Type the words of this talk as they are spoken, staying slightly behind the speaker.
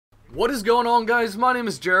What is going on, guys? My name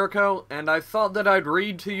is Jericho, and I thought that I'd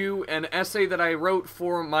read to you an essay that I wrote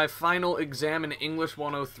for my final exam in English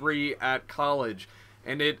 103 at college.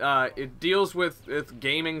 And it deals with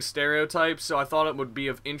gaming stereotypes, so I thought it would be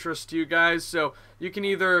of interest to you guys. So you can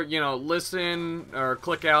either, listen or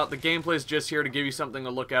click out. The gameplay is just here to give you something to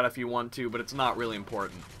look at if you want to, but it's not really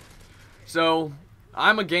important. So,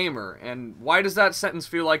 I'm a gamer, and why does that sentence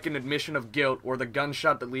feel like an admission of guilt or the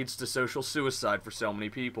gunshot that leads to social suicide for so many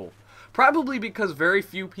people? Probably because very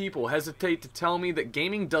few people hesitate to tell me that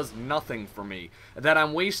gaming does nothing for me, that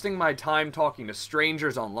I'm wasting my time talking to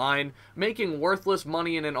strangers online, making worthless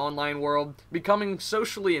money in an online world, becoming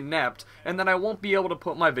socially inept, and that I won't be able to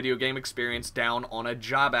put my video game experience down on a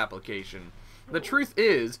job application. The truth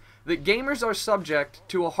is that gamers are subject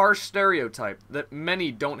to a harsh stereotype that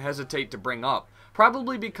many don't hesitate to bring up,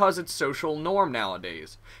 probably because it's social norm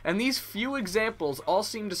nowadays. And these few examples all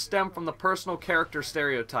seem to stem from the personal character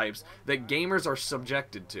stereotypes that gamers are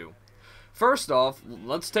subjected to. First off,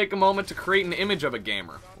 let's take a moment to create an image of a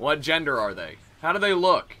gamer. What gender are they? How do they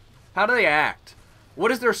look? How do they act?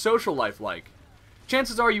 What is their social life like?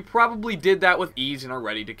 Chances are you probably did that with ease and are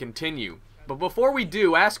ready to continue. But before we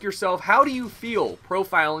do, ask yourself, how do you feel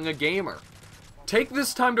profiling a gamer? Take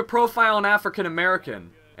this time to profile an African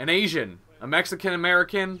American, an Asian, a Mexican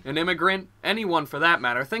American, an immigrant, anyone for that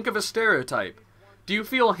matter. Think of a stereotype. Do you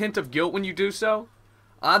feel a hint of guilt when you do so?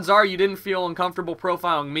 Odds are you didn't feel uncomfortable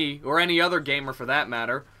profiling me, or any other gamer for that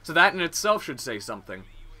matter, so that in itself should say something.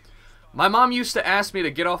 My mom used to ask me to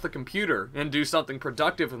get off the computer and do something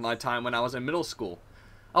productive with my time when I was in middle school.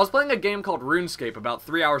 I was playing a game called RuneScape about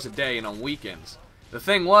 3 hours a day and on weekends. The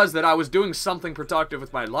thing was that I was doing something productive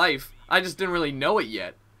with my life, I just didn't really know it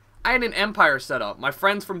yet. I had an empire set up. My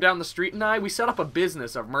friends from down the street and we set up a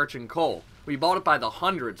business of merchant coal. We bought it by the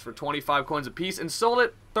hundreds for 25 coins a piece and sold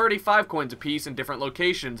it 35 coins a piece in different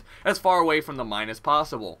locations as far away from the mine as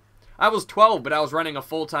possible. I was 12, but I was running a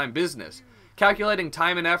full-time business, calculating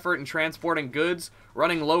time and effort in transporting goods,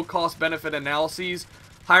 running low-cost benefit analyses,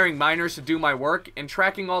 hiring miners to do my work, and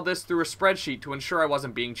tracking all this through a spreadsheet to ensure I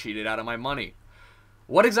wasn't being cheated out of my money.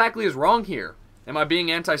 What exactly is wrong here? Am I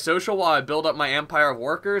being antisocial while I build up my empire of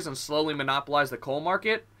workers and slowly monopolize the coal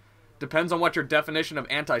market? Depends on what your definition of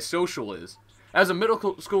antisocial is. As a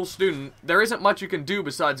middle school student, there isn't much you can do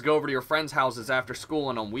besides go over to your friends' houses after school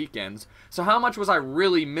and on weekends, so how much was I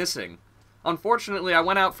really missing? Unfortunately, I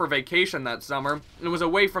went out for vacation that summer and was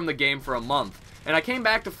away from the game for a month, and I came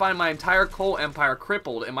back to find my entire coal empire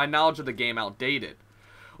crippled and my knowledge of the game outdated.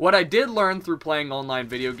 What I did learn through playing online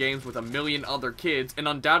video games with a million other kids, and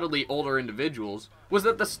undoubtedly older individuals, was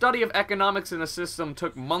that the study of economics in a system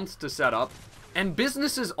took months to set up, and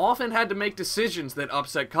businesses often had to make decisions that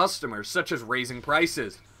upset customers, such as raising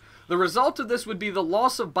prices. The result of this would be the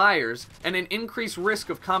loss of buyers and an increased risk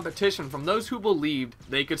of competition from those who believed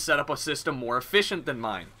they could set up a system more efficient than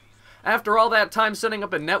mine. After all that time setting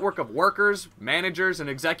up a network of workers, managers, and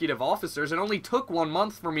executive officers, it only took 1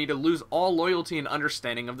 month for me to lose all loyalty and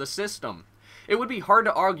understanding of the system. It would be hard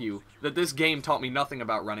to argue that this game taught me nothing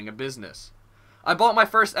about running a business. I bought my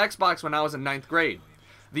first Xbox when I was in 9th grade.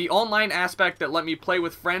 The online aspect that let me play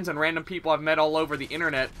with friends and random people I've met all over the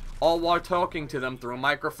internet, all while talking to them through a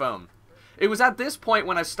microphone. It was at this point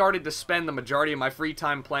when I started to spend the majority of my free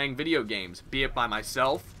time playing video games, be it by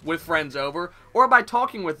myself, with friends over, or by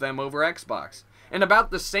talking with them over Xbox. And about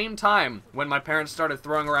the same time when my parents started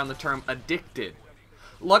throwing around the term addicted.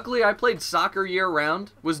 Luckily, I played soccer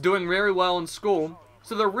year-round, was doing very well in school,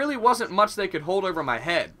 so there really wasn't much they could hold over my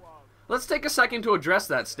head. Let's take a second to address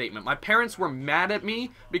that statement. My parents were mad at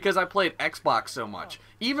me because I played Xbox so much,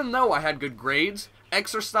 even though I had good grades,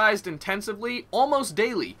 exercised intensively, almost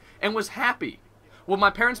daily, and was happy. Would my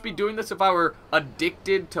parents be doing this if I were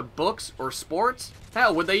addicted to books or sports?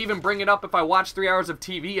 Hell, would they even bring it up if I watched 3 hours of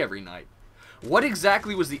TV every night? What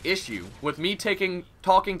exactly was the issue with me talking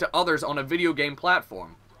to others on a video game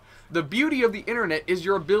platform? The beauty of the internet is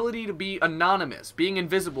your ability to be anonymous, being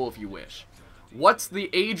invisible if you wish. What's the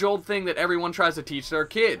age-old thing that everyone tries to teach their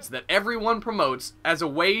kids, that everyone promotes as a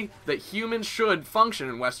way that humans should function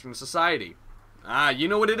in Western society? You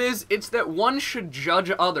know what it is? It's that one should judge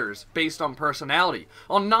others based on personality,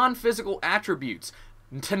 on non-physical attributes,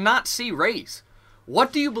 to not see race.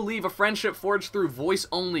 What do you believe a friendship forged through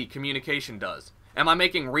voice-only communication does? Am I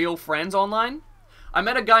making real friends online? I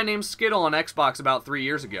met a guy named Skittle on Xbox about 3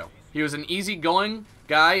 years ago. He was an easygoing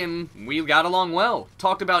guy and we got along well.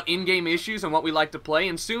 Talked about in-game issues and what we like to play,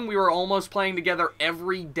 and soon we were almost playing together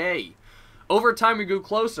every day. Over time we grew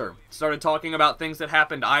closer, started talking about things that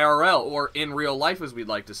happened IRL, or in real life as we'd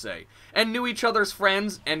like to say, and knew each other's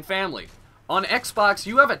friends and family. On Xbox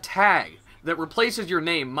you have a tag that replaces your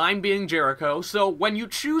name, mine being Jericho, so when you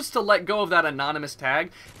choose to let go of that anonymous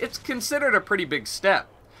tag, it's considered a pretty big step.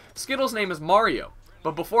 Skittles' name is Mario,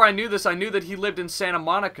 but before I knew this, I knew that he lived in Santa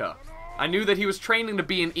Monica. I knew that he was training to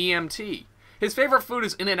be an EMT. His favorite food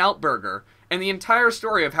is In-N-Out Burger, and the entire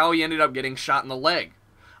story of how he ended up getting shot in the leg.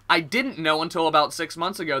 I didn't know until about 6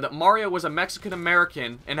 months ago that Mario was a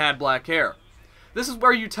Mexican-American and had black hair. This is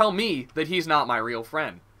where you tell me that he's not my real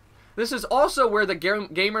friend. This is also where the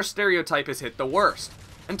gamer stereotype is hit the worst.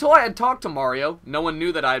 Until I had talked to Mario, no one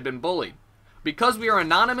knew that I had been bullied. Because we are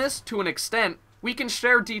anonymous, to an extent, we can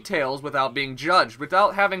share details without being judged,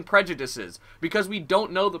 without having prejudices, because we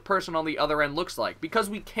don't know the person on the other end looks like, because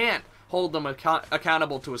we can't hold them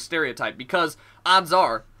accountable to a stereotype, because, odds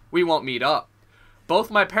are, we won't meet up. Both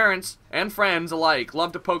my parents and friends alike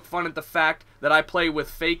love to poke fun at the fact that I play with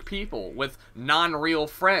fake people, with non-real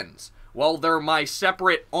friends. Well, they're my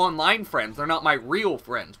separate online friends, they're not my real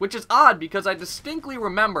friends, which is odd because I distinctly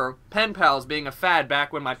remember pen pals being a fad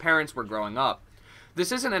back when my parents were growing up.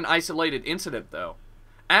 This isn't an isolated incident, though.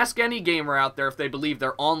 Ask any gamer out there if they believe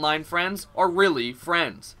their online friends are really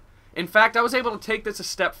friends. In fact, I was able to take this a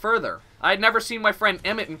step further. I had never seen my friend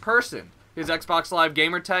Emmett in person. His Xbox Live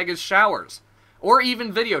gamer tag is Showers. Or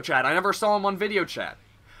even video chat. I never saw him on video chat.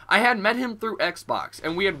 I had met him through Xbox,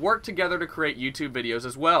 and we had worked together to create YouTube videos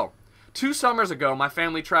as well. 2 summers ago, my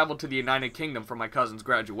family traveled to the United Kingdom for my cousin's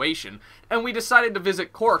graduation, and we decided to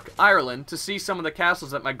visit Cork, Ireland, to see some of the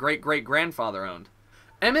castles that my great-great-grandfather owned.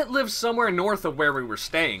 Emmett lives somewhere north of where we were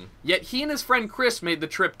staying, yet he and his friend Chris made the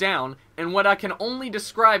trip down, and what I can only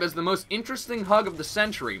describe as the most interesting hug of the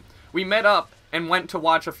century, we met up and went to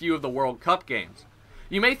watch a few of the World Cup games.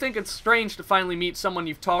 You may think it's strange to finally meet someone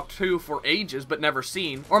you've talked to for ages but never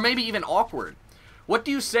seen, or maybe even awkward. What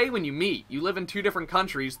do you say when you meet? You live in 2 different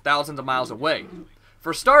countries, thousands of miles away.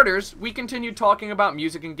 For starters, we continued talking about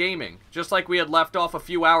music and gaming, just like we had left off a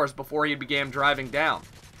few hours before he began driving down,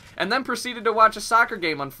 and then proceeded to watch a soccer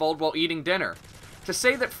game unfold while eating dinner. To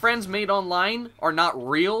say that friends made online are not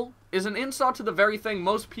real is an insult to the very thing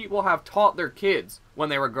most people have taught their kids when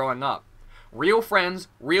they were growing up. Real friends,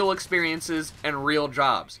 real experiences, and real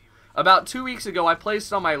jobs. About 2 weeks ago, I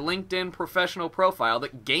placed on my LinkedIn professional profile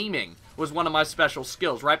that gaming was one of my special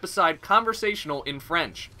skills, right beside conversational in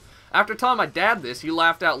French. After telling my dad this, he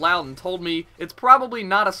laughed out loud and told me it's probably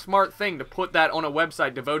not a smart thing to put that on a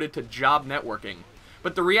website devoted to job networking.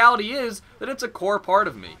 But the reality is that it's a core part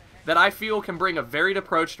of me, that I feel can bring a varied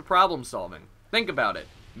approach to problem solving. Think about it.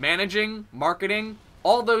 Managing, marketing,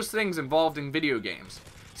 all those things involved in video games.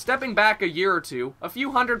 Stepping back a year or two, a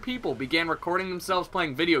few hundred people began recording themselves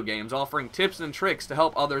playing video games, offering tips and tricks to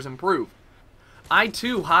help others improve. I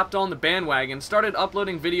too hopped on the bandwagon and started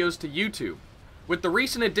uploading videos to YouTube. With the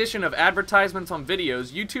recent addition of advertisements on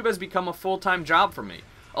videos, YouTube has become a full-time job for me,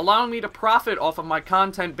 allowing me to profit off of my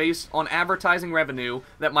content based on advertising revenue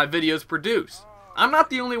that my videos produce. I'm not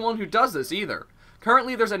the only one who does this either.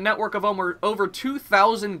 Currently, there's a network of over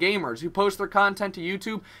 2,000 gamers who post their content to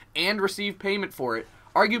YouTube and receive payment for it.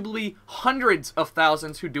 Arguably hundreds of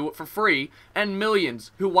thousands who do it for free, and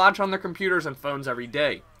millions who watch on their computers and phones every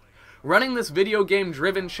day. Running this video game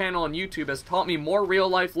driven channel on YouTube has taught me more real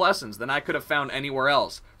life lessons than I could have found anywhere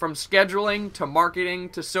else, from scheduling to marketing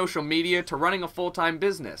to social media to running a full-time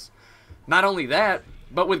business. Not only that,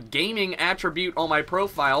 but with gaming attribute on my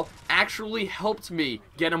profile actually helped me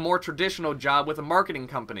get a more traditional job with a marketing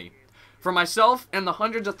company. For myself and the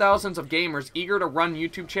hundreds of thousands of gamers eager to run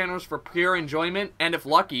YouTube channels for pure enjoyment and, if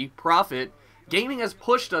lucky, profit, gaming has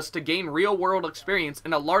pushed us to gain real-world experience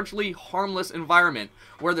in a largely harmless environment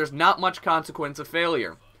where there's not much consequence of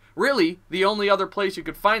failure. Really, the only other place you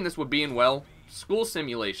could find this would be in, well, school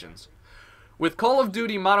simulations. With Call of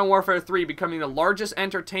Duty Modern Warfare 3 becoming the largest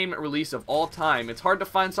entertainment release of all time, it's hard to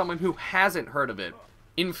find someone who hasn't heard of it.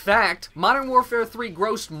 In fact, Modern Warfare 3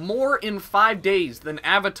 grossed more in 5 days than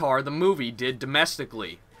Avatar the movie did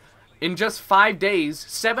domestically. In just 5 days,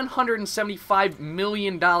 $775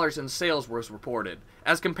 million in sales was reported,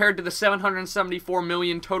 as compared to the $774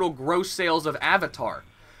 million total gross sales of Avatar.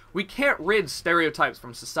 We can't rid stereotypes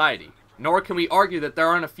from society, nor can we argue that there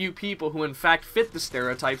aren't a few people who in fact fit the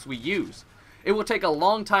stereotypes we use. It will take a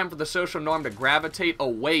long time for the social norm to gravitate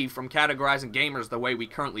away from categorizing gamers the way we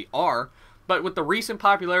currently are, but with the recent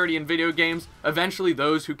popularity in video games, eventually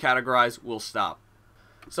those who categorize will stop.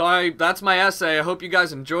 So that's my essay. I hope you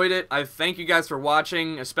guys enjoyed it. I thank you guys for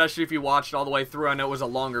watching, especially if you watched all the way through. I know it was a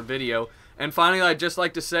longer video. And finally, I'd just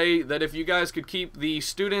like to say that if you guys could keep the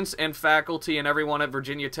students and faculty and everyone at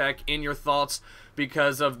Virginia Tech in your thoughts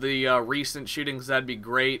because of the recent shootings, that'd be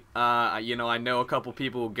great. You know, I know a couple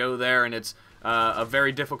people who go there, and it's a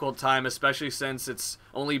very difficult time, especially since it's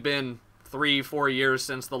only been 3-4 years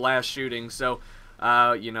since the last shooting, so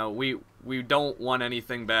you know, we don't want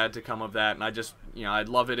anything bad to come of that, and I just, you know, I'd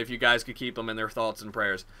love it if you guys could keep them in their thoughts and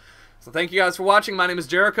prayers. So thank you guys for watching. My name is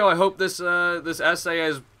Jericho. I hope this this essay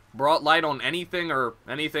has brought light on anything, or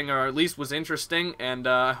at least was interesting, and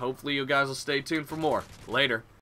hopefully you guys will stay tuned for more. Later.